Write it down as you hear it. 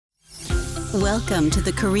Welcome to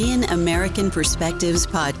the Korean American Perspectives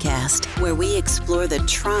podcast, where we explore the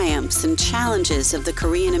triumphs and challenges of the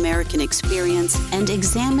Korean American experience and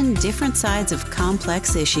examine different sides of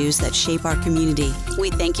complex issues that shape our community. We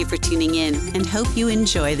thank you for tuning in and hope you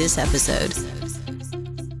enjoy this episode.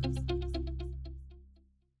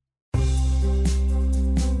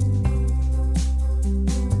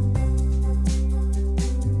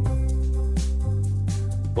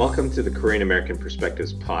 Welcome to the Korean American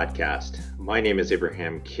Perspectives podcast. My name is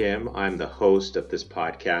Abraham Kim. I'm the host of this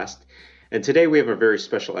podcast, and today we have a very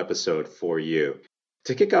special episode for you.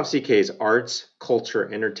 To kick off CK's Arts,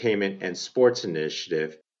 Culture, Entertainment, and Sports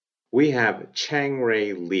initiative, we have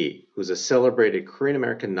Chang-rae Lee, who's a celebrated Korean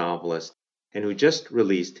American novelist and who just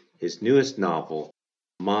released his newest novel,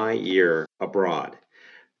 My Year Abroad.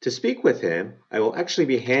 To speak with him, I will actually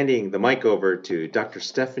be handing the mic over to Dr.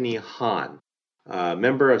 Stephanie Han, a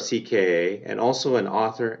member of CKA and also an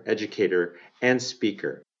author, educator, and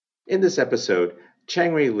speaker. In this episode,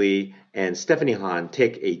 Chang-rae Lee and Stephanie Han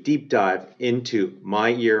take a deep dive into My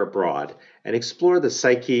Year Abroad and explore the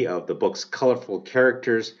psyche of the book's colorful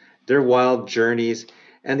characters, their wild journeys,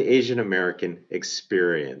 and the Asian American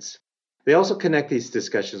experience. They also connect these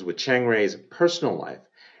discussions with Chang-rae's personal life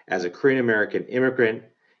as a Korean American immigrant,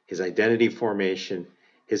 his identity formation,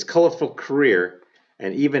 his colorful career,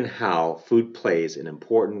 and even how food plays an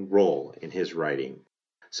important role in his writing.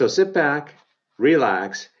 So sit back,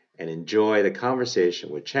 relax, and enjoy the conversation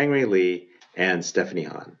with Chang-rae Lee and Stephanie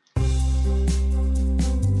Han.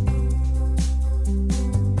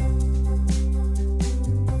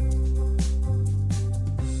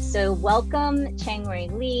 So welcome, Chang-rae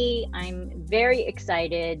Lee. I'm very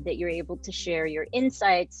excited that you're able to share your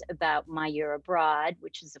insights about My Year Abroad,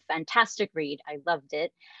 which is a fantastic read. I loved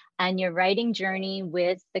it. And your writing journey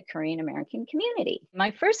with the Korean American community.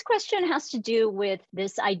 My first question has to do with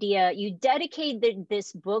this idea. You dedicated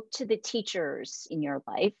this book to the teachers in your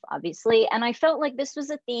life, obviously, and I felt like this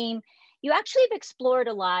was a theme you actually have explored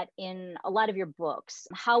a lot in a lot of your books,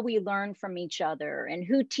 how we learn from each other and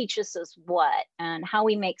who teaches us what and how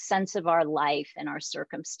we make sense of our life and our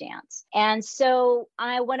circumstance. And so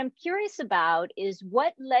what I'm curious about is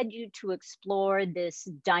what led you to explore this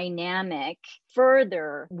dynamic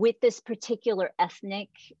further with this particular ethnic,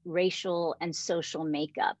 racial, and social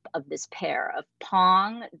makeup of this pair of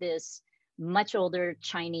Pong, this much older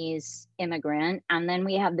Chinese immigrant, and then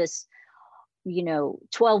we have this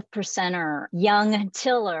 12%er young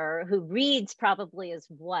Tiller who reads probably as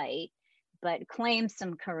white, but claims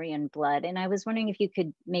some Korean blood. And I was wondering if you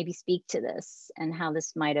could maybe speak to this and how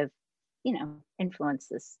this might have,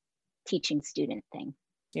 influenced this teaching student thing.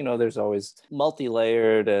 There's always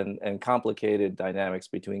multi-layered and complicated dynamics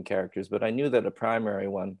between characters, but I knew that a primary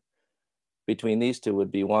one between these two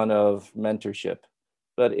would be one of mentorship.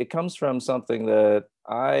 But it comes from something that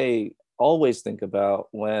I always think about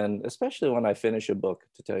especially when I finish a book,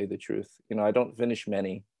 to tell you the truth. I don't finish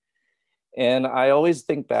many. And I always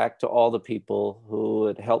think back to all the people who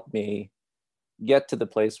had helped me get to the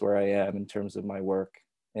place where I am in terms of my work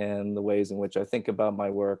and the ways in which I think about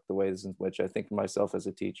my work, the ways in which I think of myself as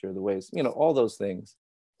a teacher, the ways, all those things.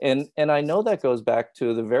 And I know that goes back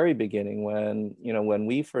to the very beginning when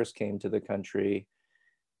we first came to the country.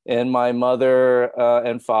 And my mother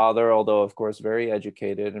and father, although of course very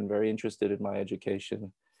educated and very interested in my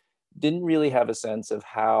education, didn't really have a sense of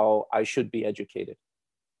how I should be educated.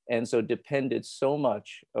 And so depended so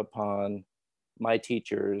much upon my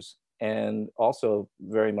teachers and also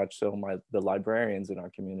very much so the librarians in our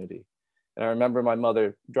community. And I remember my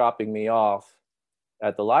mother dropping me off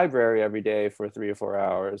at the library every day for 3 or 4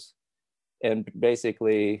 hours and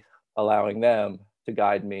basically allowing them to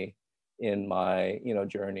guide me in my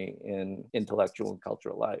journey in intellectual and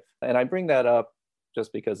cultural life. And I bring that up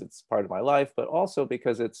just because it's part of my life, but also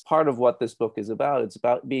because it's part of what this book is about. It's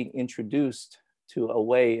about being introduced to a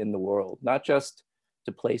way in the world, not just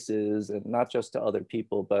to places and not just to other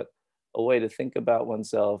people, but a way to think about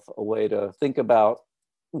oneself, a way to think about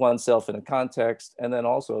oneself in a context, and then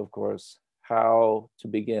also, of course, how to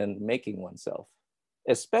begin making oneself,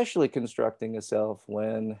 especially constructing a self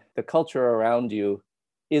when the culture around you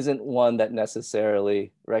isn't one that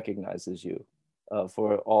necessarily recognizes you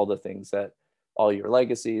for all the things all your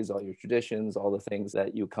legacies, all your traditions, all the things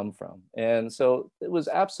that you come from. And so it was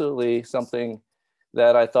absolutely something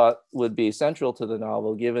that I thought would be central to the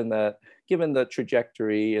novel, given the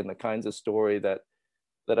trajectory and the kinds of story that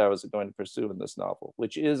I was going to pursue in this novel,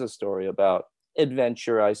 which is a story about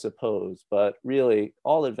adventure, I suppose, but really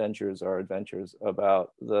all adventures are adventures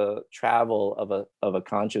about the travel of a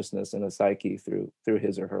consciousness and a psyche through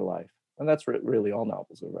his or her life. And that's what really all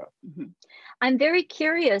novels are about. Mhm. I'm very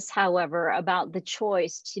curious, however, about the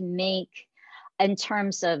choice to make, in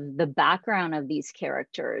terms of the background of these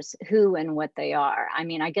characters, who and what they are. I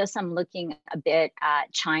mean, I guess I'm looking a bit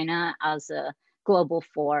at China as a global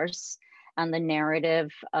force and the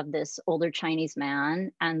narrative of this older Chinese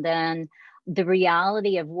man, and then the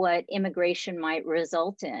reality of what immigration might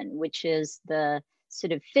result in, which is the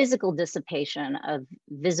sort of physical dissipation of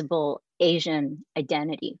visible Asian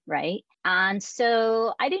identity, right? And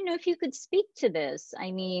so I didn't know if you could speak to this.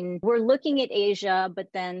 I mean, we're looking at Asia, but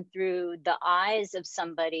then through the eyes of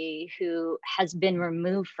somebody who has been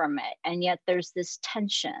removed from it. And yet there's this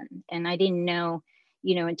tension. And I didn't know,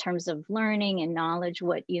 in terms of learning and knowledge,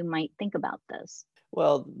 what you might think about this.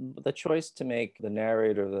 Well, the choice to make the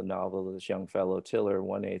narrator of the novel, this young fellow Tiller,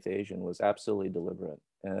 1/8 Asian, was absolutely deliberate.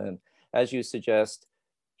 And as you suggest,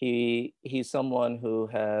 he's someone who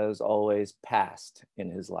has always passed in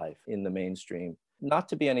his life in the mainstream, not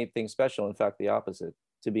to be anything special. In fact, the opposite,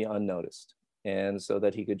 to be unnoticed. And so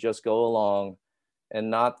that he could just go along and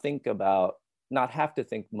not have to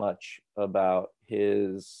think much about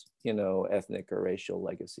his, ethnic or racial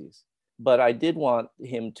legacies. But I did want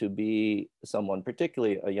him to be someone,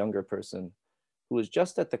 particularly a younger person, who was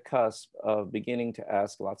just at the cusp of beginning to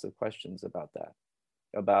ask lots of questions about that,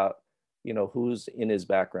 about who's in his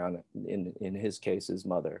background, in his case, his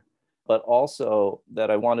mother, but also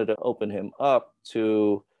that I wanted to open him up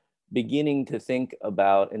to beginning to think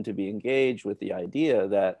about and to be engaged with the idea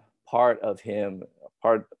that part of him,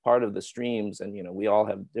 part of the streams, and we all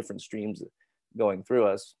have different streams going through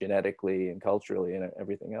us genetically and culturally and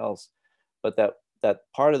everything else, but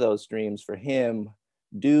that part of those streams for him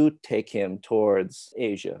do take him towards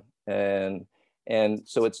Asia. And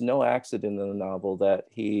so it's no accident in the novel that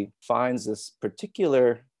he finds this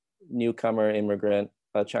particular newcomer immigrant,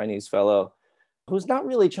 a Chinese fellow, who's not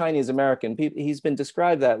really Chinese American. He's been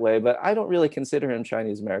described that way, but I don't really consider him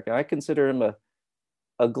Chinese American. I consider him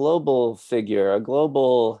a global figure, a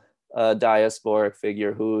global diasporic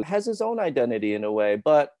figure who has his own identity in a way,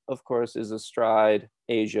 but of course is astride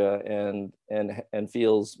Asia and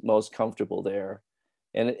feels most comfortable there.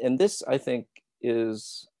 And this, I think,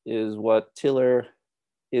 is what Tiller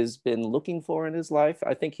has been looking for in his life.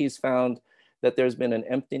 I think he's found that there's been an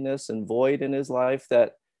emptiness and void in his life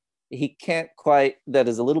that that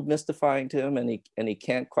is a little mystifying to him, and he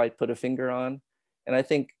can't quite put a finger on. And I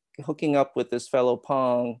think hooking up with this fellow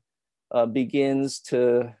Pong begins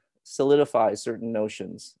to solidify certain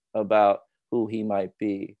notions about who he might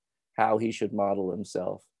be, how he should model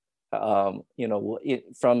himself, from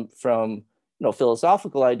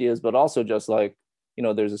philosophical ideas, but also just like,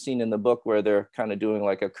 there's a scene in the book where they're kind of doing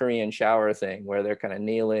like a Korean shower thing where they're kind of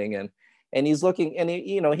kneeling and he's looking, and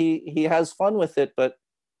he has fun with it, but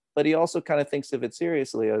he also kind of thinks of it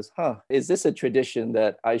seriously as, is this a tradition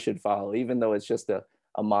that I should follow, even though it's just a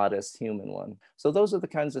modest human one. So those are the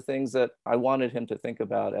kinds of things that I wanted him to think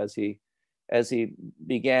about as he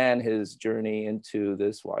began his journey into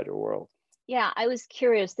this wider world. Yeah, I was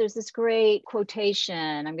curious. There's this great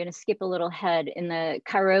quotation. I'm going to skip a little ahead in the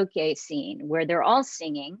karaoke scene where they're all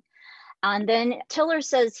singing. And then Tiller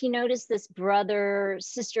says he noticed this brother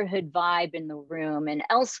sisterhood vibe in the room, and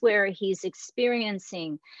elsewhere he's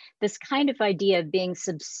experiencing this kind of idea of being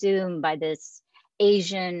subsumed by this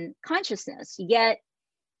Asian consciousness, yet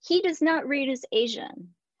he does not read as Asian.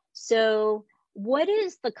 So what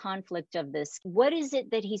is the conflict of this? What is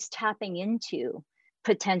it that he's tapping into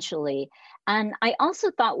potentially? And I also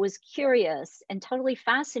thought was curious and totally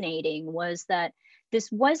fascinating was that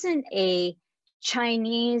this wasn't a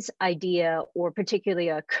Chinese idea or particularly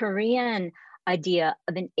a Korean idea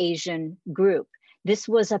of an Asian group. This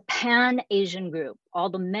was a pan-Asian group. All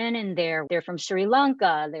the men in there, they're from Sri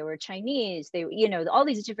Lanka, they were Chinese, all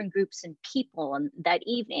these different groups and people on that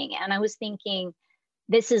evening. And I was thinking,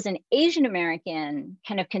 this is an Asian American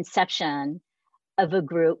kind of conception of a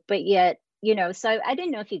group, but yet, so I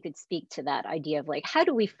didn't know if you could speak to that idea of like, how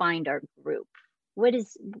do we find our group? What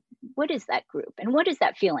is that group? And what is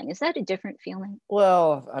that feeling? Is that a different feeling?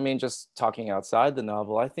 Well, I mean, just talking outside the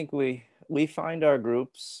novel, I think we find our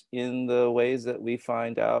groups in the ways that we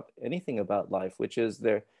find out anything about life, which is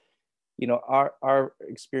our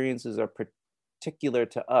experiences are particular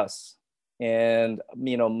to us. And,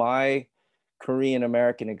 my Korean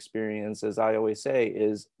American experience, as I always say,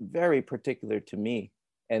 is very particular to me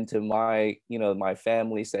and to my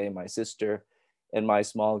family, say my sister and my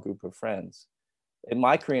small group of friends. And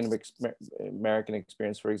my Korean American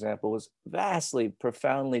experience, for example, was vastly,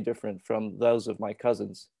 profoundly different from those of my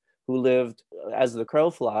cousins who lived, as the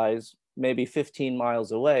crow flies, maybe 15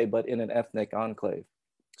 miles away, but in an ethnic enclave,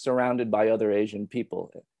 surrounded by other Asian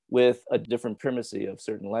people. with a different primacy of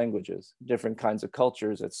certain languages, different kinds of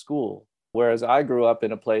cultures at school. Whereas I grew up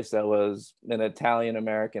in a place that was an Italian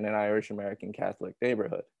American and Irish American Catholic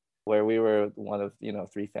neighborhood, where we were one of,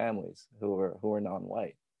 three families who were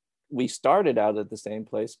non-white. We started out at the same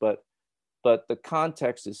place, but the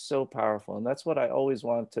context is so powerful. And that's what I always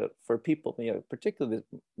want for people, particularly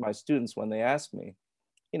my students, when they ask me,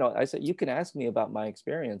 I said, you can ask me about my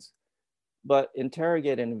experience, but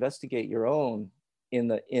interrogate and investigate your own in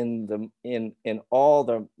all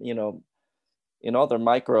the, in all their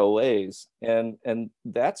micro ways. And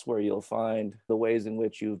that's where you'll find the ways in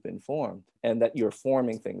which you've been formed and that you're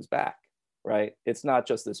forming things back, right? It's not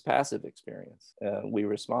just this passive experience. We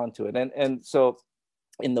respond to it. And so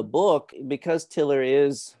in the book, because Tiller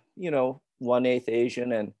is, 1/8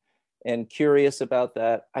 Asian and curious about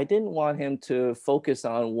that, I didn't want him to focus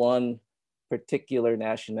on one particular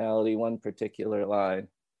nationality, one particular line.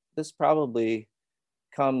 This probably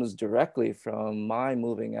comes directly from my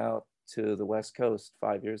moving out to the West Coast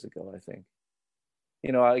 5 years ago, I think.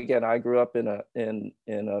 Again, I grew up in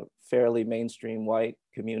a fairly mainstream white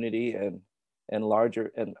community and a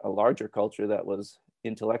larger culture that was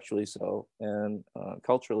intellectually so and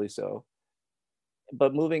culturally so.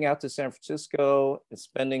 But moving out to San Francisco and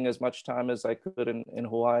spending as much time as I could in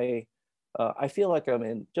Hawaii, I feel like I'm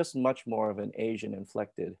in just much more of an Asian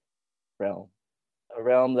inflected realm, a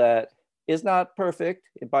realm that is not perfect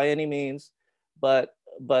by any means, but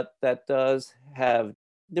that does have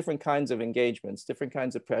different kinds of engagements, different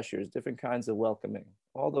kinds of pressures, different kinds of welcoming,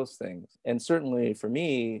 all those things. And certainly for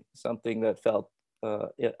me, something that felt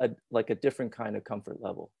like a different kind of comfort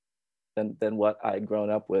level than what I'd grown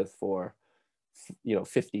up with for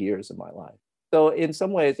 50 years of my life. So in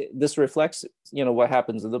some ways, this reflects, what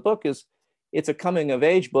happens in the book is it's a coming of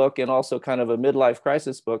age book and also kind of a midlife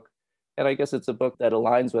crisis book. And I guess it's a book that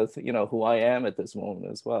aligns with, who I am at this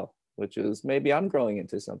moment as well, which is maybe I'm growing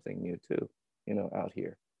into something new too, out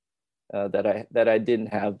here that I didn't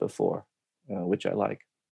have before, which I like.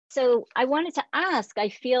 So I wanted to ask, I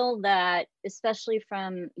feel that especially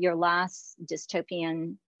from your last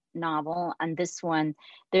dystopian novel and this one,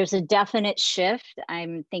 there's a definite shift.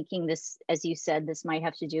 I'm thinking this, as you said, this might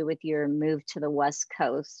have to do with your move to the West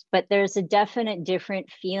Coast, but there's a definite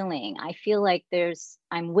different feeling. I feel like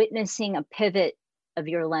I'm witnessing a pivot of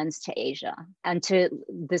your lens to Asia and to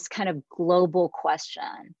this kind of global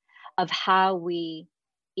question of how we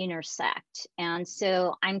intersect. And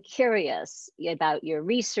so I'm curious about your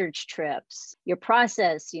research trips, your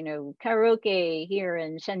process, karaoke here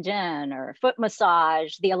in Shenzhen or foot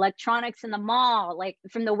massage, the electronics in the mall. Like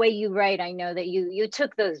from the way you write, I know that you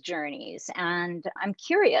took those journeys. And I'm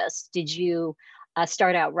curious, did you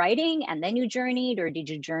start out writing and then you journeyed, or did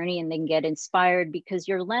you journey and then get inspired? Because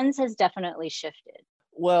your lens has definitely shifted.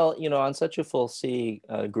 Well, On Such a Full Sea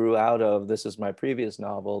grew out of, this is my previous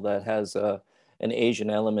novel that has an Asian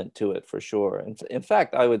element to it for sure. And in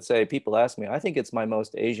fact, I would say, people ask me, I think it's my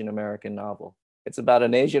most Asian American novel. It's about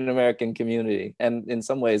an Asian American community. And in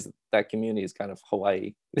some ways, that community is kind of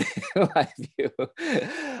Hawaii, in my view.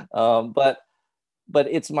 But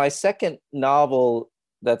it's my second novel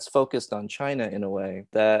that's focused on China in a way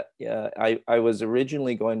that I was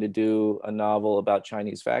originally going to do a novel about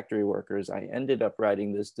Chinese factory workers. I ended up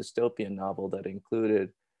writing this dystopian novel that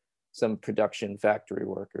included some production factory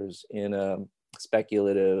workers in a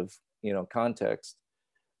speculative, context.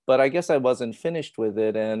 But I guess I wasn't finished with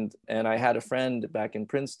it. And I had a friend back in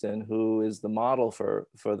Princeton who is the model for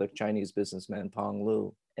the Chinese businessman, Pong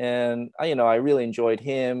Lu. And I really enjoyed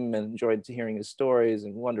him and enjoyed hearing his stories,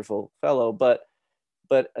 and wonderful fellow. But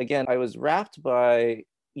again, I was wrapped by,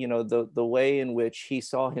 the way in which he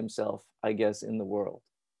saw himself, I guess, in the world,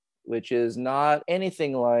 which is not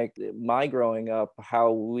anything like my growing up,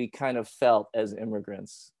 how we kind of felt as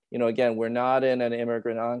immigrants. Again, we're not in an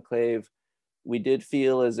immigrant enclave. We did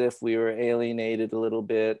feel as if we were alienated a little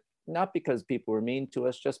bit, not because people were mean to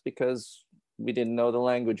us, just because we didn't know the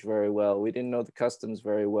language very well. We didn't know the customs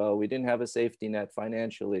very well. We didn't have a safety net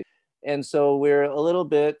financially. And so we're a little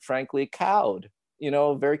bit, frankly, cowed,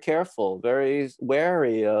 very careful, very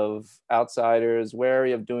wary of outsiders,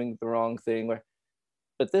 wary of doing the wrong thing.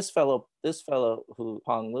 But this fellow who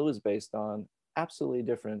Pong Lu is based on, absolutely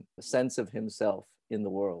different sense of himself in the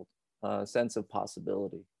world, sense of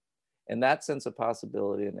possibility. And that sense of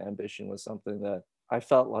possibility and ambition was something that I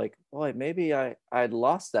felt like, boy, maybe I'd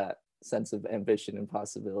lost that sense of ambition and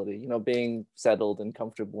possibility, being settled and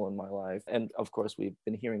comfortable in my life. And of course, we've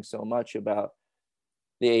been hearing so much about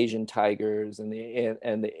the Asian tigers and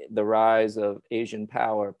the rise of Asian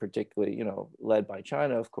power, particularly, led by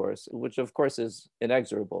China, of course, which of course is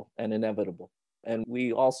inexorable and inevitable. And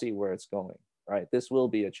we all see where it's going. right? This will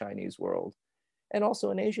be a Chinese world and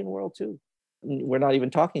also an Asian world too. We're not even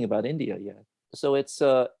talking about India yet. So it's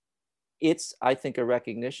I think, a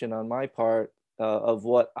recognition on my part of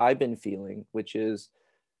what I've been feeling, which is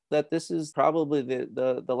that this is probably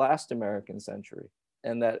the last American century,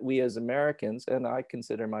 and that we as Americans, and I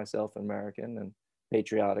consider myself American and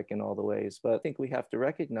patriotic in all the ways, but I think we have to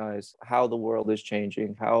recognize how the world is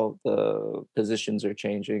changing, how the positions are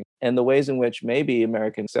changing, and the ways in which maybe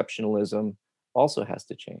American exceptionalism also has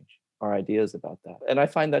to change our ideas about that. And I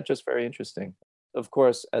find that just very interesting. Of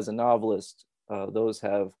course, as a novelist, those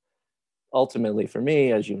have ultimately, for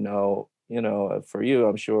me, as you know, for you,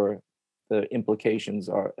 I'm sure the implications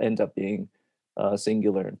end up being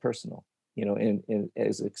singular and personal, you know,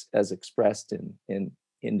 as expressed in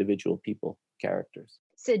individual people characters.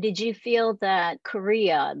 So did you feel that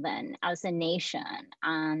Korea then as a nation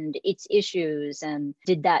and its issues, and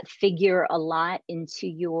did that figure a lot into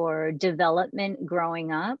your development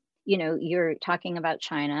growing up? You know, you're talking about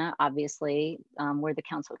China, obviously. We're the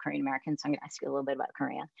Council of Korean Americans, so I'm going to ask you a little bit about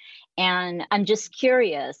Korea. And I'm just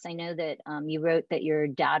curious, I know that you wrote that your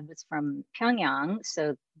dad was from Pyongyang,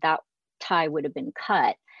 so that tie would have been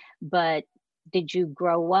cut. But did you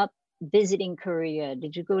grow up visiting Korea?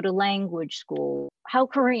 Did you go to language school? How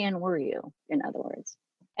Korean were you, in other words?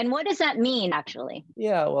 And what does that mean, actually?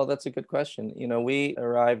 Yeah, well, that's a good question. You know, we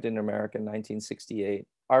arrived in America in 1968.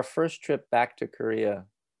 Our first trip back to Korea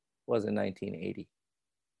was in 1980.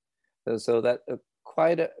 So that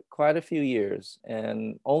quite a few years,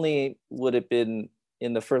 and only would have been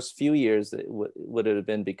in the first few years that would it have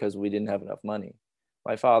been because we didn't have enough money.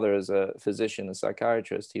 My father is a physician, a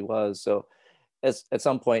psychiatrist. He was so. At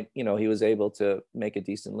some point, you know, he was able to make a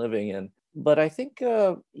decent living. But I think,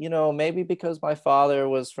 you know, maybe because my father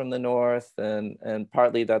was from the North, and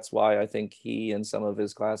partly that's why I think he and some of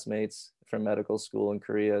his classmates from medical school in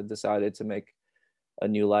Korea decided to make a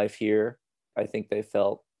new life here. I think they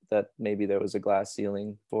felt that maybe there was a glass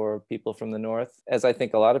ceiling for people from the North, as I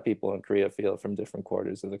think a lot of people in Korea feel from different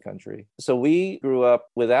quarters of the country. So we grew up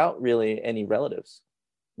without really any relatives.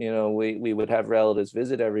 You know, we would have relatives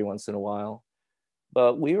visit every once in a while.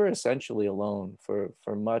 But we were essentially alone for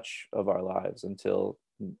much of our lives until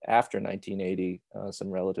after 1980, some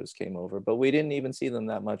relatives came over. But we didn't even see them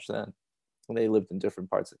that much then. They lived in different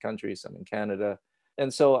parts of the country, some in Canada.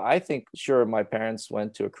 And so I think, sure, my parents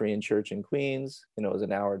went to a Korean church in Queens. You know, it was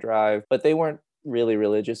an hour drive. But they weren't really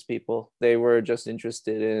religious people. They were just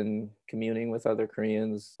interested in communing with other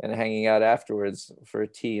Koreans and hanging out afterwards for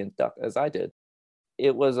tea and duck, as I did.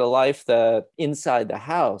 It was a life that inside the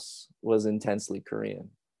house was intensely Korean.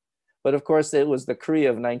 But of course, it was the Korea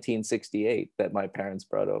of 1968 that my parents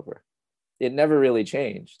brought over. It never really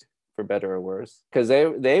changed, for better or worse, because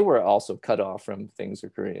they were also cut off from things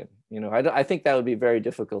of Korean. You know, I think that would be very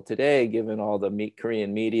difficult today, given all the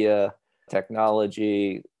Korean media,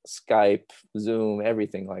 technology, Skype, Zoom,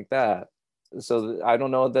 everything like that. So I don't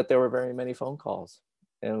know that there were very many phone calls.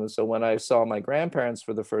 And so when I saw my grandparents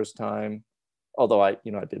for the first time, although I'd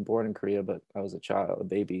been born in Korea, but I was a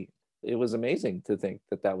baby. It was amazing to think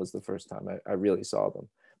that was the first time I really saw them.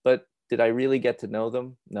 But did I really get to know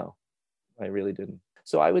them? No, I really didn't.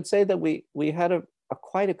 So I would say that we had a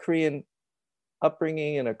quite a Korean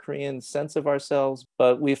upbringing and a Korean sense of ourselves,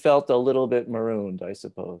 but we felt a little bit marooned, I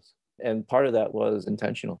suppose. And part of that was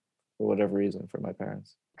intentional, for whatever reason, for my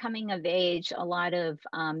parents. Coming of age, a lot of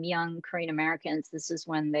young Korean Americans, this is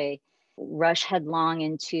when they rush headlong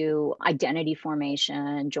into identity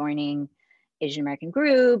formation, joining Asian American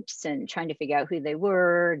groups and trying to figure out who they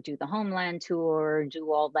were, do the homeland tour,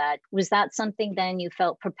 do all that. Was that something then you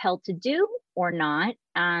felt propelled to do or not?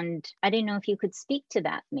 And I didn't know if you could speak to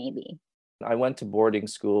that maybe. I went to boarding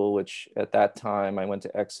school, which at that time I went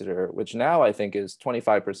to Exeter, which now I think is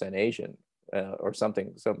 25% Asian or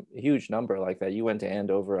something, some huge number like that. You went to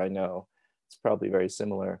Andover, I know. It's probably very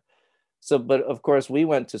similar. So, but of course, we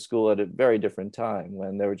went to school at a very different time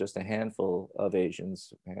when there were just a handful of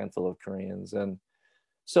Asians, a handful of Koreans. And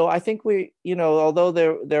so I think we, you know, although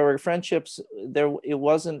there were friendships, it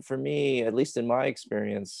wasn't for me, at least in my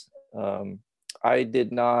experience, I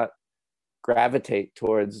did not gravitate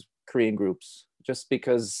towards Korean groups just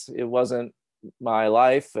because it wasn't my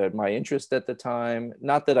life, my interest at the time.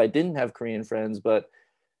 Not that I didn't have Korean friends, but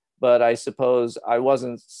I suppose I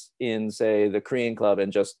wasn't in, say, the Korean club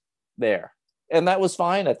and just there. And that was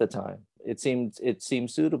fine at the time. It seemed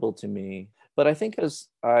suitable to me. But I think as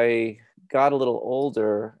I got a little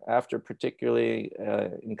older, after particularly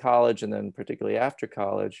in college and then particularly after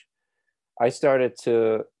college, I started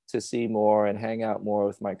to see more and hang out more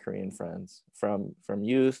with my Korean friends from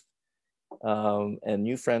youth and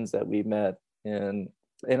new friends that we met. And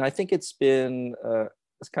And I think it's been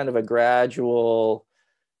it's kind of a gradual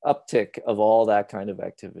uptick of all that kind of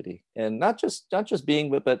activity, and not just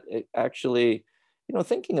being, but actually,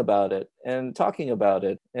 thinking about it and talking about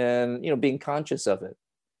it, and being conscious of it.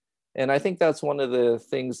 And I think that's one of the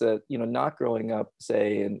things that, not growing up,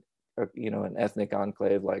 say, in an ethnic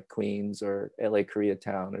enclave like Queens or LA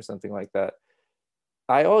Koreatown or something like that,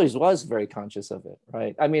 I always was very conscious of it,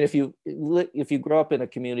 right? I mean, if you grow up in a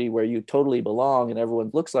community where you totally belong and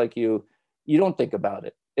everyone looks like you don't think about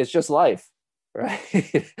it. It's just life,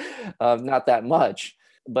 right? Not that much,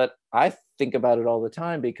 but I think about it all the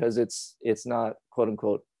time because it's not, quote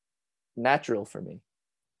unquote, natural for me,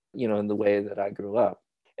 in the way that I grew up.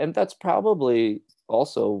 And that's probably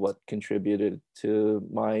also what contributed to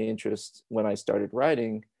my interest when I started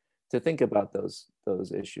writing, to think about those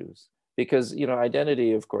issues. Because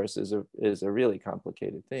identity, of course, is a really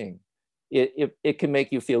complicated thing. It can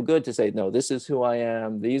make you feel good to say, no, this is who I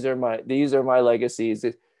am. These are my legacies.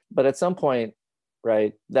 But at some point,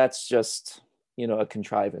 right, that's just a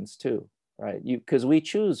contrivance too, right? Because we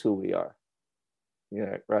choose who we are.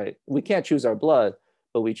 Yeah, right. We can't choose our blood,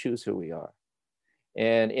 but we choose who we are,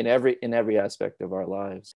 and in every aspect of our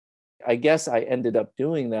lives. I guess I ended up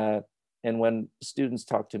doing that. And when students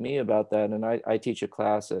talk to me about that, and I teach a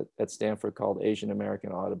class at Stanford called Asian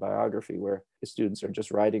American Autobiography, where the students are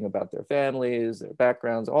just writing about their families, their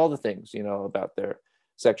backgrounds, all the things, about their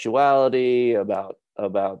sexuality, about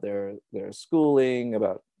their schooling,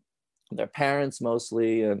 about their parents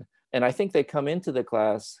mostly. And I think they come into the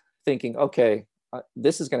class thinking, okay,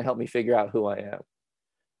 this is going to help me figure out who I am.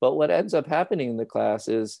 But what ends up happening in the class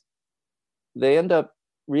is they end up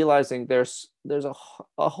realizing there's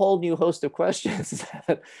a whole new host of questions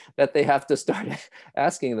that they have to start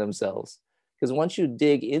asking themselves. Because once you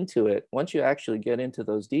dig into it, once you actually get into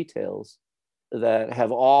those details that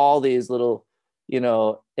have all these little,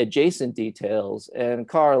 adjacent details and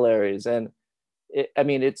corollaries, and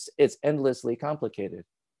it's endlessly complicated.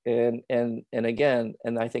 And again,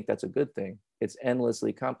 and I think that's a good thing. It's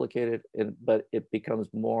endlessly complicated, but it becomes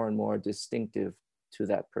more and more distinctive to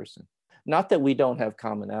that person. Not that we don't have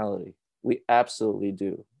commonality. We absolutely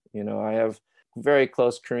do. I have very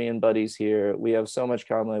close Korean buddies here. We have so much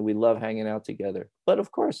common. We love hanging out together. But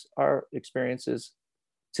of course, our experiences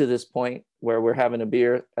to this point where we're having a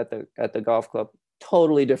beer at the golf club,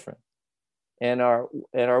 totally different. And our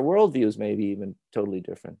worldviews may be even totally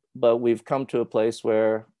different. But we've come to a place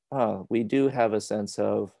where we do have a sense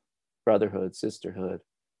of brotherhood, sisterhood,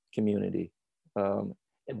 community.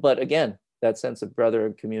 But again, that sense of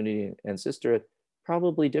brotherhood, community, and sisterhood,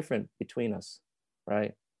 probably different between us,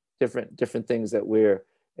 right? Different things that we're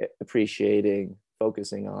appreciating,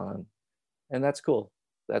 focusing on. And that's cool.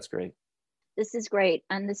 That's great. This is great.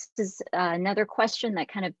 And this is another question that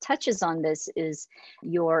kind of touches on this, is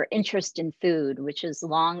your interest in food, which is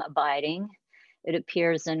long abiding. It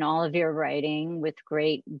appears in all of your writing with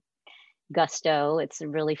great gusto. It's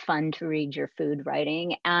really fun to read your food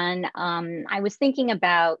writing. And I was thinking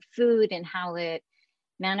about food and how it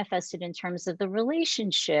manifested in terms of the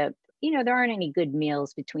relationship. There aren't any good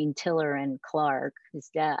meals between Tiller and Clark, his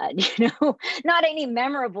dad, not any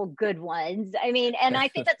memorable good ones. I mean, and I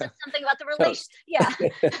think that's something about the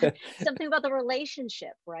something about the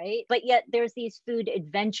relationship, right? But yet there's these food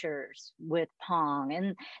adventures with Pong.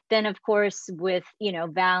 And then of course with,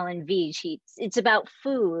 Val and Vij, it's about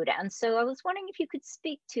food. And so I was wondering if you could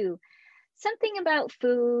speak to something about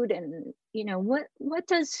food and, what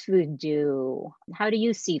does food do? How do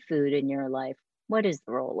you see food in your life? What is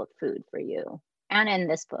the role of food for you? And in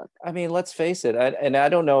this book? I mean, let's face it. I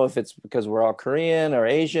don't know if it's because we're all Korean or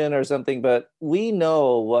Asian or something, but we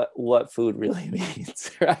know what food really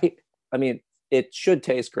means, right? I mean, it should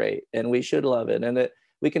taste great and we should love it. And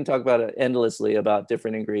we can talk about it endlessly about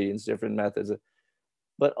different ingredients, different methods.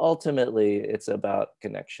 But ultimately, it's about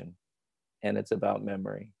connection and it's about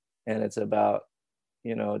memory and it's about,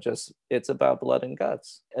 it's about blood and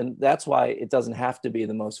guts. And that's why it doesn't have to be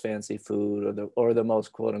the most fancy food or the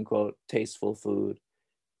most quote unquote tasteful food.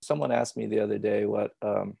 Someone asked me the other day what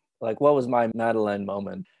was my Madeleine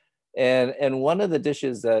moment. And one of the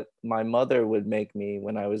dishes that my mother would make me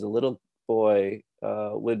when I was a little boy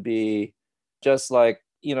would be just like,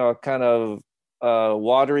 kind of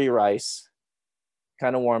watery rice,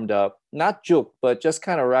 kind of warmed up, not juk, but just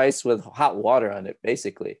kind of rice with hot water on it,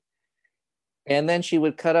 basically. And then she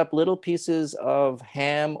would cut up little pieces of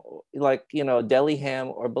ham, like, deli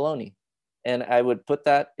ham or bologna. And I would put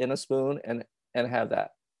that in a spoon and have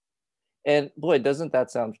that. And boy, doesn't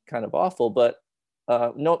that sound kind of awful, but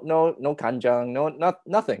no kanjang,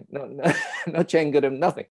 nothing, no chenggurim,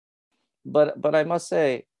 nothing. But I must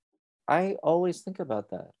say, I always think about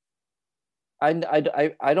that.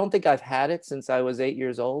 I don't think I've had it since I was 8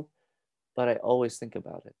 years old, but I always think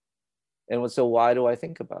about it. And so why do I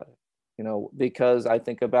think about it? You know, because I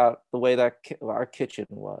think about the way that our kitchen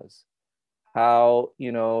was, how,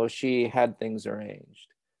 you know, she had things arranged.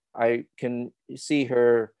 I can see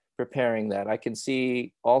her preparing that. I can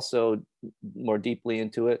see also more deeply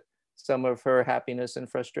into it some of her happiness and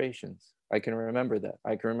frustrations. I can remember that.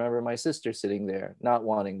 I can remember my sister sitting there not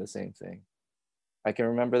wanting the same thing. I can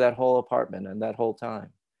remember that whole apartment and that whole time.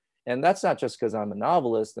 And that's not just because I'm a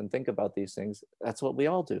novelist and think about these things. That's what we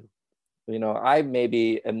all do. You know, I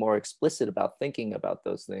maybe am more explicit about thinking about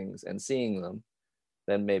those things and seeing them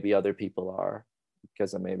than maybe other people are,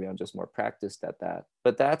 because maybe I'm just more practiced at that.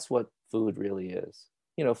 But that's what food really is.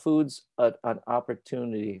 You know, food's an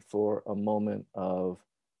opportunity for a moment of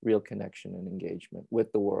real connection and engagement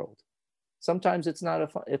with the world. Sometimes it's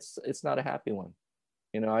not it's not a happy one.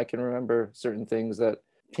 You know, I can remember certain things that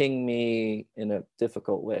ping me in a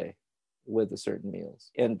difficult way with the certain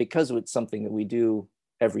meals. And because it's something that we do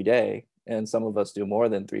every day, and some of us do more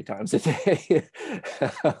than 3 times a day,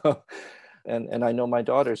 and I know my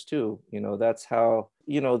daughters too, you know, that's how,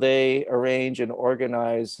 you know, they arrange and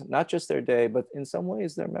organize not just their day, but in some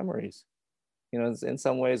ways their memories, you know, in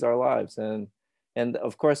some ways our lives. And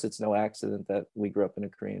of course, it's no accident that we grew up in a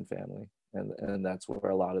Korean family. And that's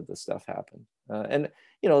where a lot of this stuff happened. And,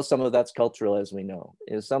 you know, some of that's cultural, as we know.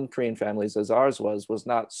 Is some Korean families, as ours was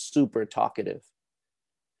not super talkative.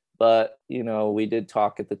 But, you know, we did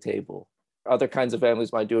talk at the table. Other kinds of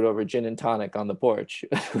families might do it over gin and tonic on the porch.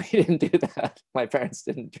 We didn't do that. My parents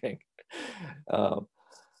didn't drink.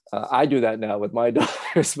 I do that now with my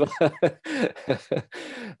daughters.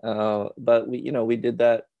 But we, you know, we did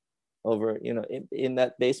that over, you know, in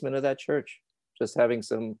that basement of that church, just having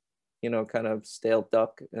some, you know, kind of stale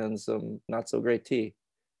duck and some not so great tea.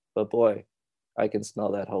 But boy, I can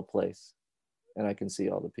smell that whole place and I can see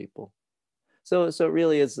all the people. So it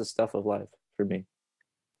really is the stuff of life for me.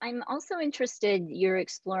 I'm also interested, you're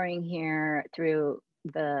exploring here through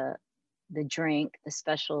the drink, the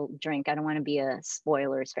special drink. I don't want to be a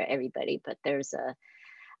spoilers for everybody, but there's a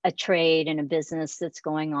trade and a business that's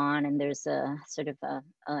going on, and there's a sort of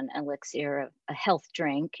an elixir, a health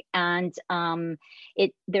drink, and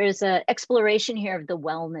there's a exploration here of the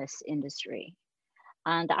wellness industry.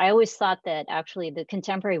 And I always thought that actually the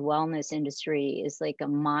contemporary wellness industry is like a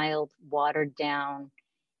mild, watered down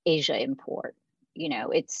Asia import. You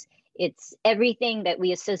know, it's everything that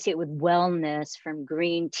we associate with wellness, from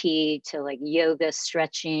green tea to like yoga,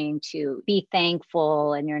 stretching, to be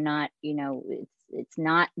thankful, and you're not, you know, it's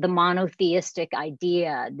not the monotheistic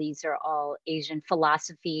idea. These are all Asian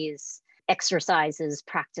philosophies, exercises,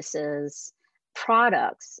 practices,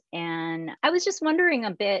 products. And I was just wondering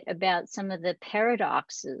a bit about some of the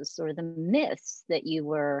paradoxes or the myths that you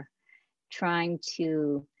were trying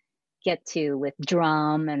to get to with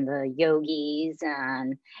drum and the yogis.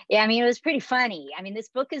 And yeah, I mean, it was pretty funny. I mean, this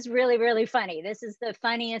book is really, really funny. This is the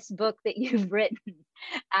funniest book that you've written.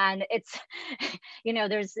 And it's, you know,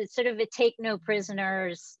 it's sort of a take no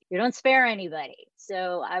prisoners. You don't spare anybody.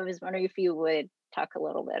 So I was wondering if you would talk a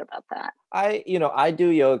little bit about that. I do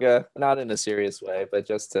yoga, not in a serious way, but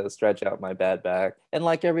just to stretch out my bad back. And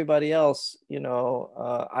like everybody else, you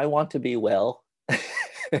know, I want to be well.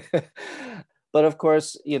 But of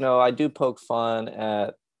course, you know, I do poke fun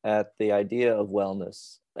at the idea of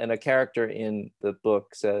wellness. And a character in the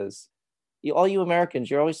book says, all you Americans,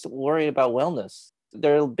 you're always worried about wellness.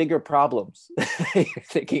 There are bigger problems you're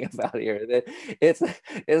thinking about here. It's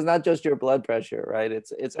not just your blood pressure, right?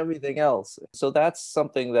 It's everything else. So that's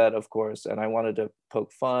something that, of course, and I wanted to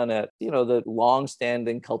poke fun at, you know, the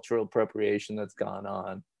long-standing cultural appropriation that's gone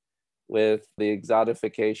on with the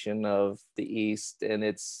exotification of the East and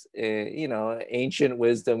its, you know, ancient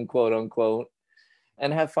wisdom, quote unquote,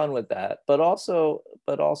 and have fun with that. But also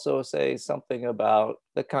say something about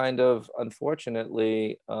the kind of,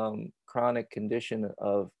 unfortunately, chronic condition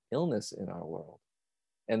of illness in our world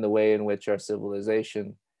and the way in which our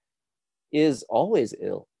civilization is always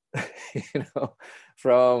ill, you know,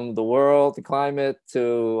 from the world, the climate,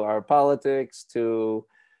 to our politics, to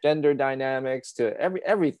gender dynamics, to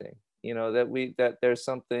everything. You know, that there's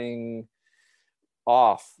something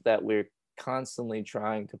off, that we're constantly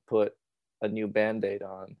trying to put a new Band-Aid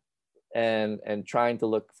on and trying to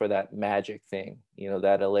look for that magic thing, you know,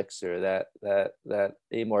 that elixir, that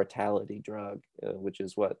immortality drug, which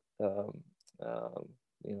is what, you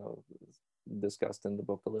know, discussed in the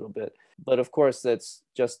book a little bit. But of course, that's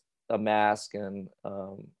just a mask and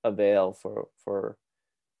a veil for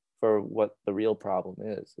what the real problem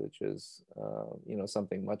is, which is, you know,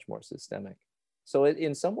 something much more systemic. So it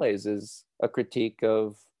in some ways is a critique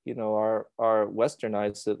of, you know, our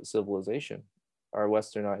westernized civilization, our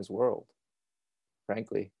westernized world.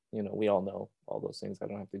 Frankly, you know, we all know all those things. I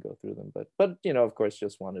don't have to go through them, but you know, of course,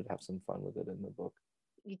 just wanted to have some fun with it in the book.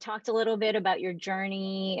 You talked a little bit about your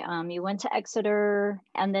journey. You went to Exeter,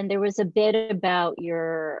 and then there was a bit about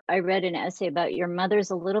I read an essay about your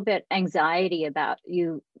mother's a little bit anxiety about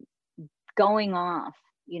you going off.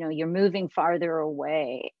 You know, you're moving farther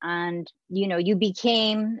away, and, you know, you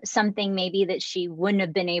became something maybe that she wouldn't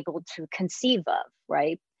have been able to conceive of,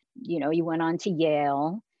 right? You know, you went on to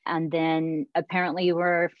Yale. And then apparently you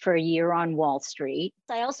were for a year on Wall Street.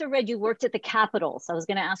 I also read you worked at the Capitol. So I was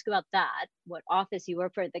going to ask about that, what office you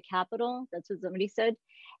worked for at the Capitol. That's what somebody said.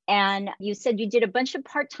 And you said you did a bunch of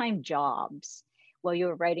part-time jobs while you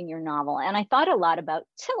were writing your novel. And I thought a lot about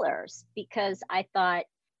Tillers, because I thought,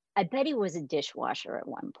 I bet he was a dishwasher at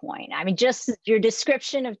one point. I mean, just your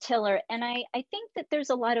description of Tiller. And I think that there's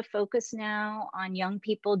a lot of focus now on young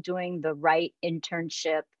people doing the right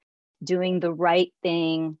internship, doing the right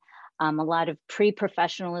thing, a lot of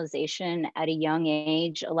pre-professionalization at a young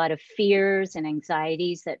age, a lot of fears and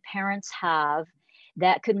anxieties that parents have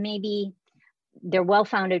that could maybe, they're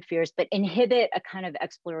well-founded fears, but inhibit a kind of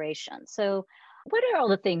exploration. So what are all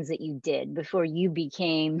the things that you did before you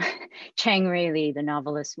became Chang-Rae Lee, the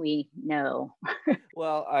novelist we know?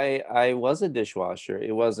 Well, I was a dishwasher.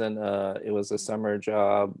 It wasn't, it was a summer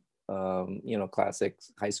job, you know, classic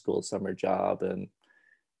high school summer job. And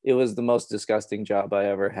it was the most disgusting job I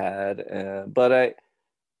ever had. But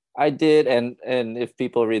I did, and if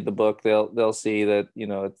people read the book, they'll see that, you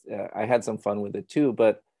know, I had some fun with it too.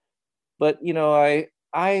 But you know,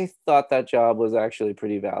 I thought that job was actually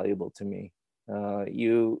pretty valuable to me.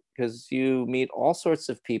 Because you meet all sorts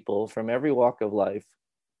of people from every walk of life.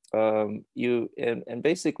 And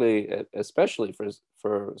basically, especially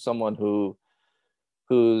for someone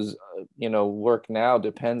whose you know, work now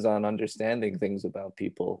depends on understanding things about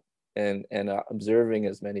people and observing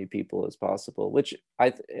as many people as possible, which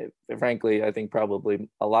frankly I think probably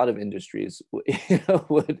a lot of industries would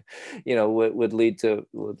lead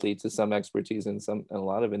to some expertise in a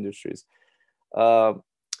lot of industries.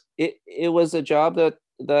 It was a job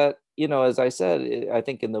that you know, as I said, I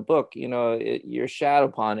think in the book, you know, you're shat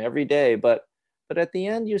upon every day, but at the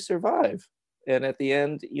end you survive. And at the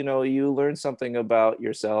end, you know, you learn something about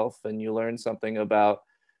yourself, and you learn something about,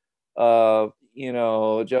 you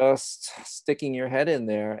know, just sticking your head in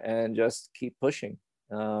there and just keep pushing.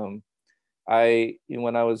 When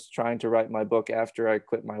I was trying to write my book after I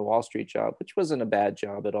quit my Wall Street job, which wasn't a bad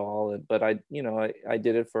job at all, but I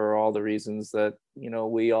did it for all the reasons that, you know,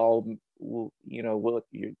 we all, you know, what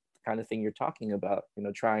you kind of thing you're talking about, you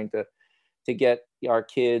know, trying to get our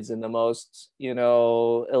kids in the most, you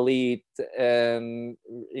know, elite and,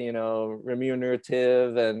 you know,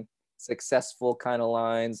 remunerative and successful kind of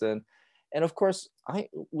lines. And of course,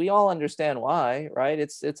 we all understand why, right?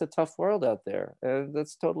 It's a tough world out there, and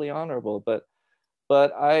that's totally honorable. But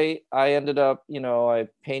I ended up, you know, I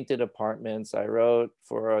painted apartments. I wrote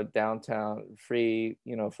for a downtown free,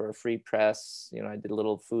 you know, for a free press. You know, I did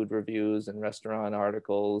little food reviews and restaurant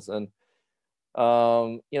articles, and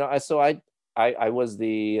you know, I was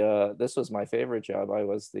this was my favorite job. I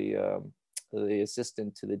was the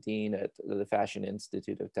assistant to the dean at the Fashion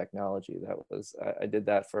Institute of Technology. I did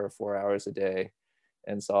that for 4 hours a day,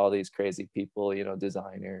 and saw all these crazy people, you know,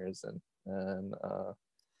 designers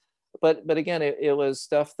but again, it was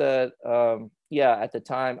stuff that yeah, at the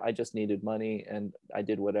time I just needed money, and I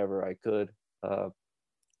did whatever I could. But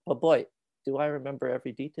boy, do I remember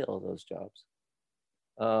every detail of those jobs.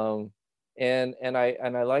 And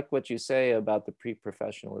I like what you say about the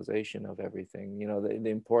pre-professionalization of everything, you know, the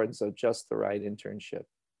importance of just the right internship.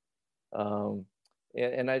 And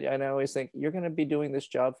I always think you're going to be doing this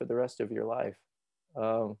job for the rest of your life.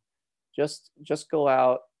 Just go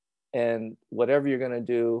out, and whatever you're going to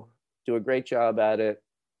do a great job at it,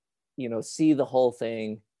 you know, see the whole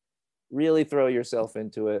thing, really throw yourself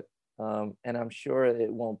into it. And I'm sure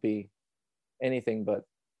it won't be anything but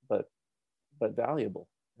valuable.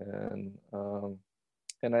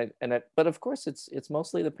 But of course it's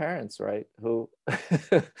mostly the parents, right, who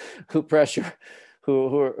who pressure,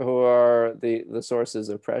 who are the sources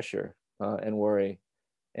of pressure and worry,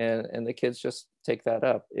 and the kids just take that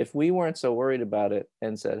up. If we weren't so worried about it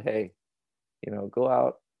and said, hey, you know, go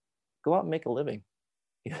out and make a living,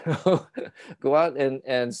 you know, go out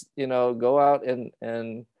and you know, go out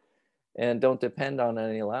and don't depend on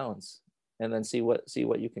any allowance, and then see what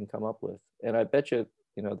you can come up with. And I bet you,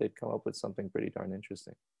 you know, they'd come up with something pretty darn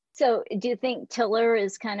interesting. So do you think Tiller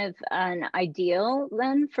is kind of an ideal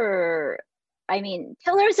then for I mean,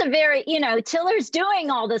 Tiller's a very, Tiller's doing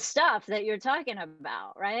all the stuff that you're talking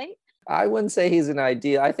about, right? I wouldn't say he's an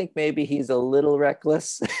ideal. I think maybe he's a little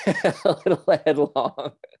reckless, a little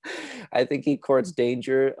headlong. I think he courts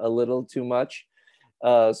danger a little too much.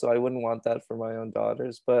 So I wouldn't want that for my own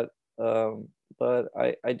daughters. But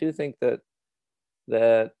I do think that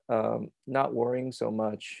not worrying so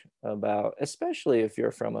much about, especially if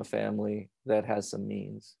you're from a family that has some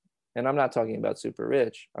means, and I'm not talking about super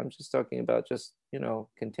rich, I'm just talking about just,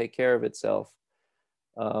 can take care of itself.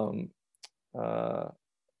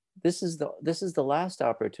 This is the last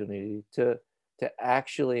opportunity to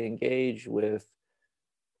actually engage with,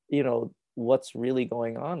 what's really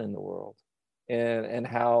going on in the world, and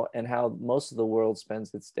how most of the world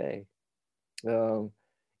spends its day.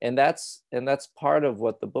 And that's part of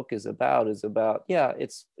what the book is about. Yeah,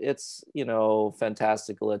 it's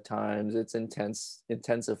fantastical at times, it's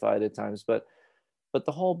intensified at times, but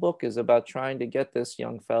the whole book is about trying to get this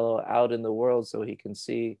young fellow out in the world so he can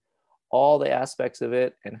see all the aspects of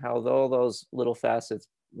it, and how all those little facets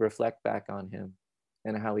reflect back on him,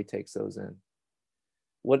 and how he takes those in.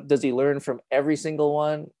 What does he learn from every single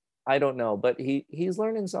one? I don't know, but he's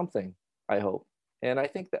learning something, I hope. And I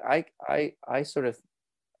think that I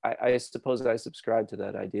suppose I subscribe to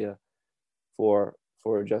that idea for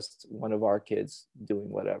just one of our kids doing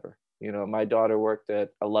whatever. My daughter worked at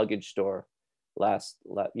a luggage store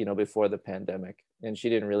before the pandemic, and she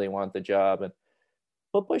didn't really want the job,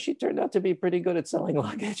 but boy, she turned out to be pretty good at selling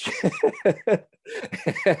luggage.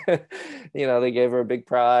 They gave her a big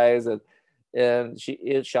prize, and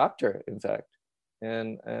it shocked her, in fact.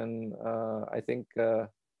 And I think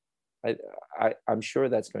I'm sure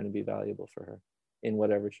that's going to be valuable for her in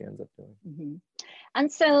whatever she ends up doing. Mm-hmm.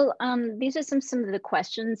 And so these are some of the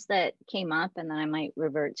questions that came up, and then I might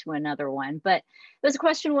revert to another one. But this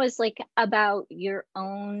question was like about your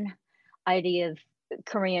own idea of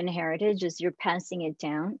Korean heritage as you're passing it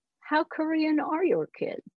down. How Korean are your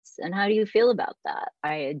kids, and how do you feel about that?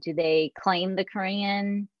 Do they claim the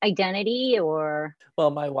Korean identity, or? Well,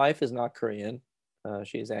 my wife is not Korean.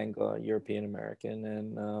 She's Anglo-European American,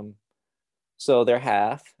 and so they're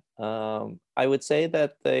half. I would say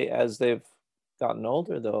that as they've gotten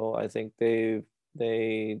older, though, I think they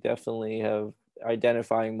definitely have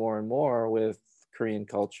identifying more and more with Korean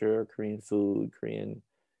culture, Korean food, Korean,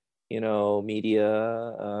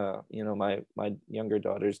 media. My younger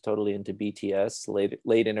daughter's totally into BTS.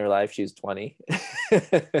 Late in her life, she's 20.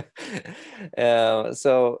 And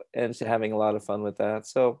she's having a lot of fun with that.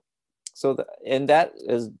 And that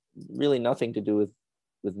is really nothing to do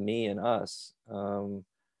with me and us.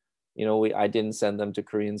 I didn't send them to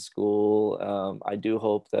Korean school. I do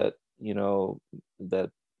hope that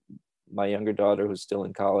that my younger daughter, who's still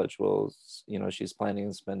in college, will, she's planning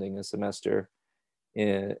on spending a semester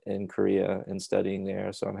in Korea and studying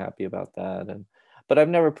there, so I'm happy about that. But I've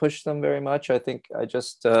never pushed them very much. I think I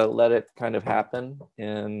just let it kind of happen,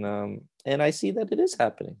 and I see that it is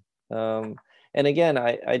happening. And again,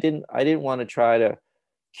 I didn't want to try to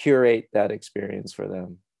curate that experience for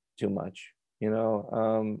them too much.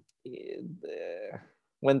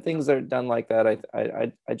 When things are done like that,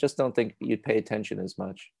 I just don't think you'd pay attention as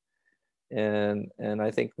much. And I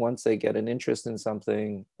think once they get an interest in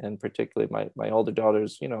something, and particularly my older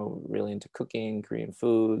daughter's, really into cooking, Korean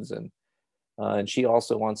foods, and she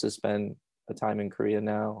also wants to spend a time in Korea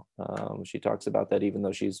now. She talks about that even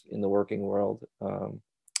though she's in the working world.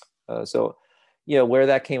 So, where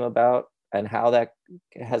that came about and how that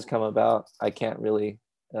has come about, I can't really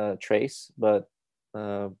trace, but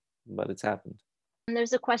it's happened. And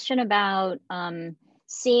there's a question about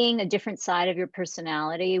seeing a different side of your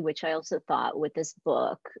personality, which I also thought with this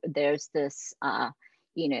book, there's this, kind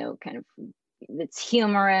of, it's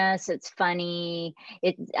humorous, it's funny.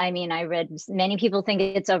 I read many people think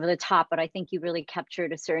it's over the top, but I think you really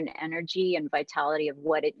captured a certain energy and vitality of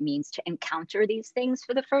what it means to encounter these things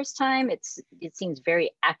for the first time. It seems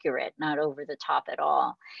very accurate, not over the top at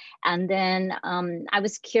all. And then I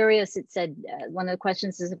was curious, it said, one of the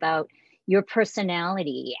questions is about your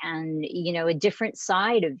personality and, a different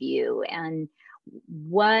side of you. And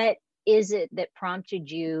what is it that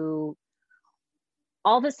prompted you?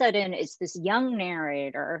 All of a sudden, it's this young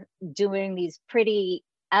narrator doing these pretty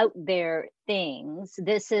out there things.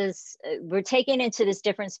 We're taken into this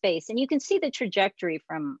different space, and you can see the trajectory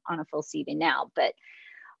from On a Full CV Now. But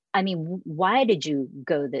I mean, why did you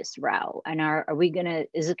go this route? And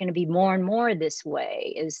is it gonna be more and more this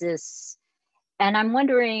way? And I'm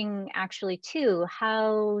wondering actually too,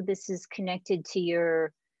 how this is connected to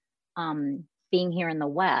your being here in the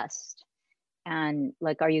West, and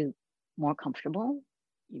like, are you more comfortable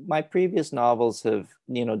my previous novels have,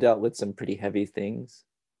 dealt with some pretty heavy things,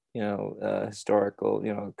 historical,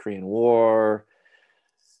 Korean War,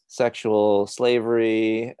 sexual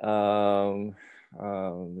slavery, with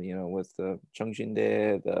the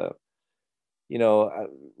Cheongjindae,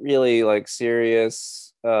 really like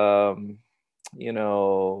serious,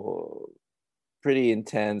 pretty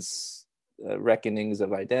intense reckonings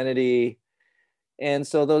of identity. And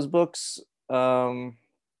so those books, they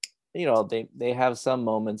have some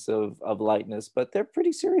moments of lightness, but they're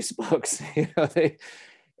pretty serious books.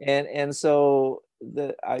 So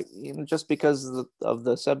just because of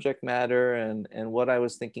the subject matter and what I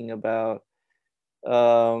was thinking about,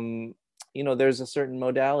 there's a certain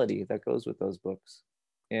modality that goes with those books,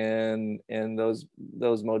 and those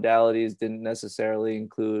modalities didn't necessarily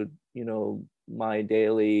include, my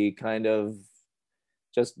daily kind of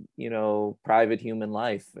just, private human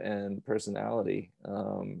life and personality.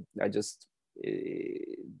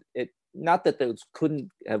 It not that those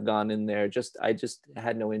couldn't have gone in there, I just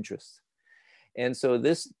had no interest. And so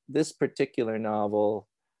this particular novel,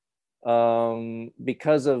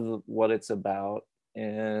 because of what it's about,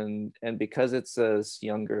 and because it's a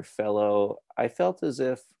younger fellow, I felt as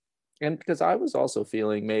if, and because I was also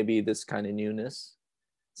feeling maybe this kind of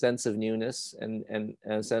sense of newness, and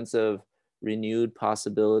a sense of renewed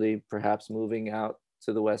possibility, perhaps moving out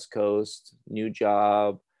to the West Coast, new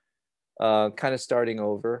job, kind of starting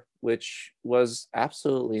over, which was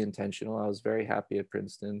absolutely intentional. I was very happy at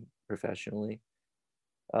Princeton professionally.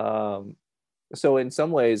 So in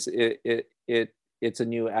some ways, it's a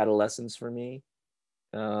new adolescence for me,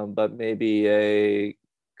 but maybe a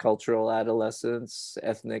cultural adolescence,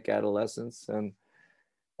 ethnic adolescence, and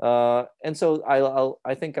so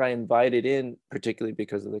I think I invited in, particularly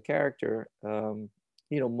because of the character,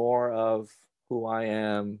 more of who I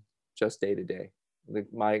am just day to day.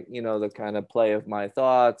 The kind of play of my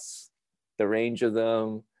thoughts, the range of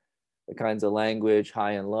them, the kinds of language,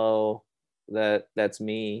 high and low, that's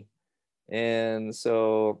me. And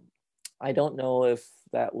so I don't know if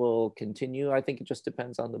that will continue. I think it just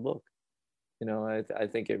depends on the book. I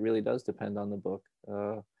think it really does depend on the book.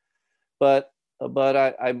 But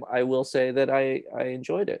I will say that I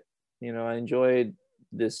enjoyed it. I enjoyed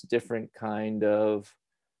this different kind of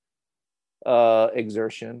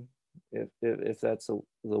exertion, if that's the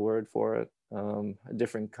word for it, a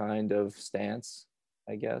different kind of stance,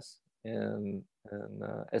 I guess, and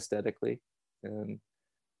aesthetically, and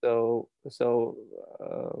so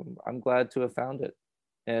I'm glad to have found it,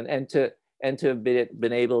 and to have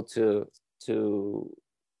been able to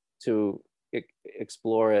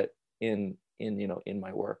explore it in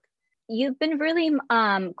my work. You've been really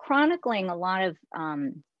chronicling a lot of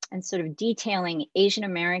and sort of detailing Asian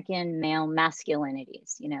American male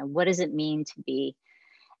masculinities. What does it mean to be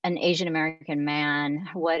an Asian American man?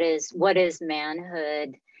 What is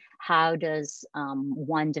manhood? How does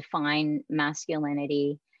one define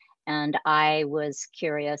masculinity? And I was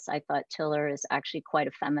curious. I thought Tiller is actually quite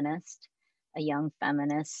a feminist, a young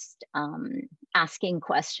feminist, asking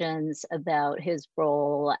questions about his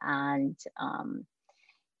role, and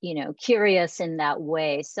curious in that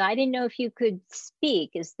way. So I didn't know if you could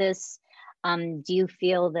speak. Is this, do you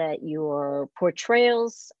feel that your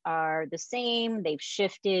portrayals are the same? They've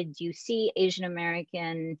shifted? Do you see Asian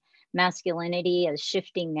American masculinity as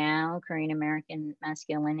shifting now, Korean American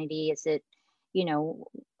masculinity? Is it,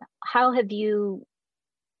 how do you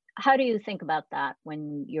think about that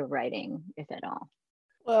when you're writing, if at all?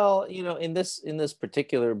 Well, in this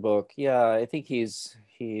particular book, yeah, I think he's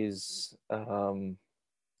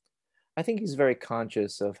I think he's very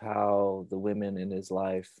conscious of how the women in his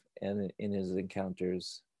life and in his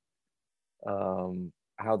encounters,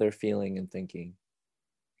 how they're feeling and thinking.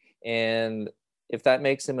 And if that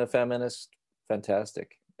makes him a feminist,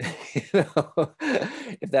 fantastic. If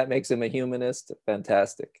that makes him a humanist,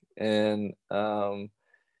 fantastic. And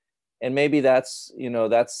maybe that's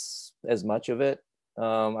as much of it.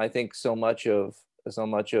 I think so much of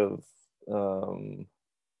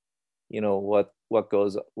what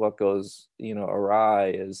goes awry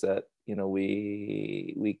is that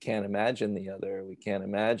we can't imagine the other. We can't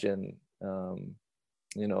imagine a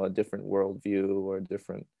different worldview or a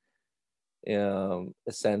different a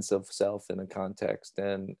sense of self in a context,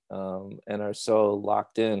 and are so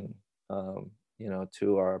locked in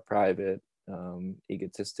to our private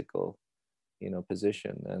egotistical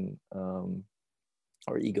position, and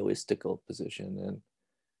or egoistical position,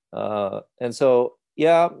 and so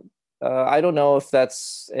yeah. I don't know if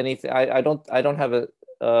that's anything. I don't have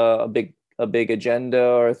a big agenda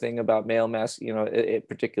or thing about male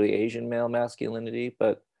particularly Asian male masculinity,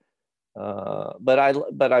 but But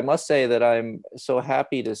I must say that I'm so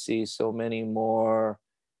happy to see so many more,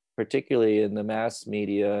 particularly in the mass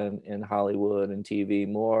media and in Hollywood and TV,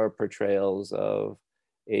 more portrayals of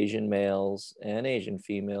Asian males and Asian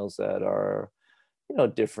females that are,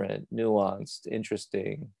 different, nuanced,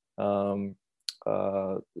 interesting, that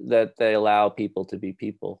they allow people to be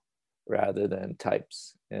people rather than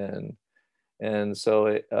types. And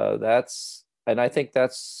so I think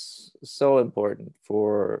that's so important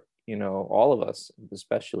for, all of us,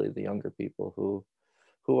 especially the younger people who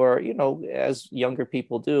are, as younger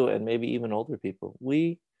people do, and maybe even older people,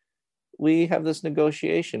 we have this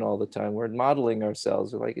negotiation all the time. We're modeling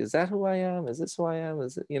ourselves. We're like, is that who I am? Is this who I am?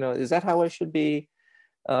 Is it, is that how I should be?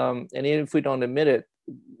 And even if we don't admit it,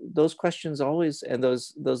 those questions always, and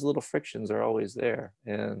those little frictions are always there.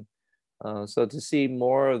 And so to see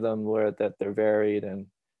more of them where that they're varied and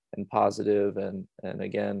positive and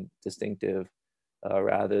again, distinctive,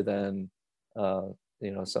 rather than,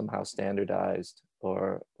 somehow standardized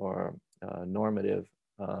or normative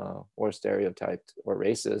or stereotyped or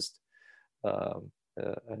racist, I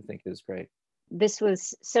think is great. This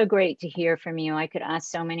was so great to hear from you. I could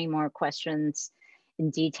ask so many more questions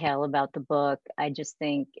in detail about the book. I just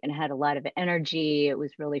think it had a lot of energy. It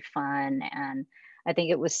was really fun. And I think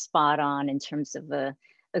it was spot on in terms of a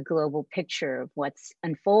global picture of what's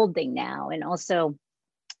unfolding now. And also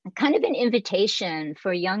kind of an invitation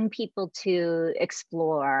for young people to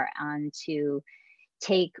explore and to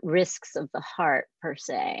take risks of the heart, per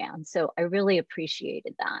se. And so I really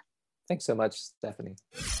appreciated that. Thanks so much, Stephanie.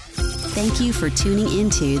 Thank you for tuning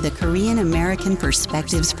into the Korean American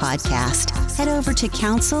Perspectives podcast. Head over to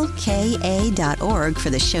councilka.org for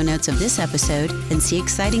the show notes of this episode and see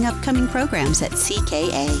exciting upcoming programs at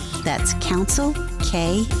CKA. That's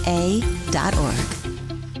councilka.org.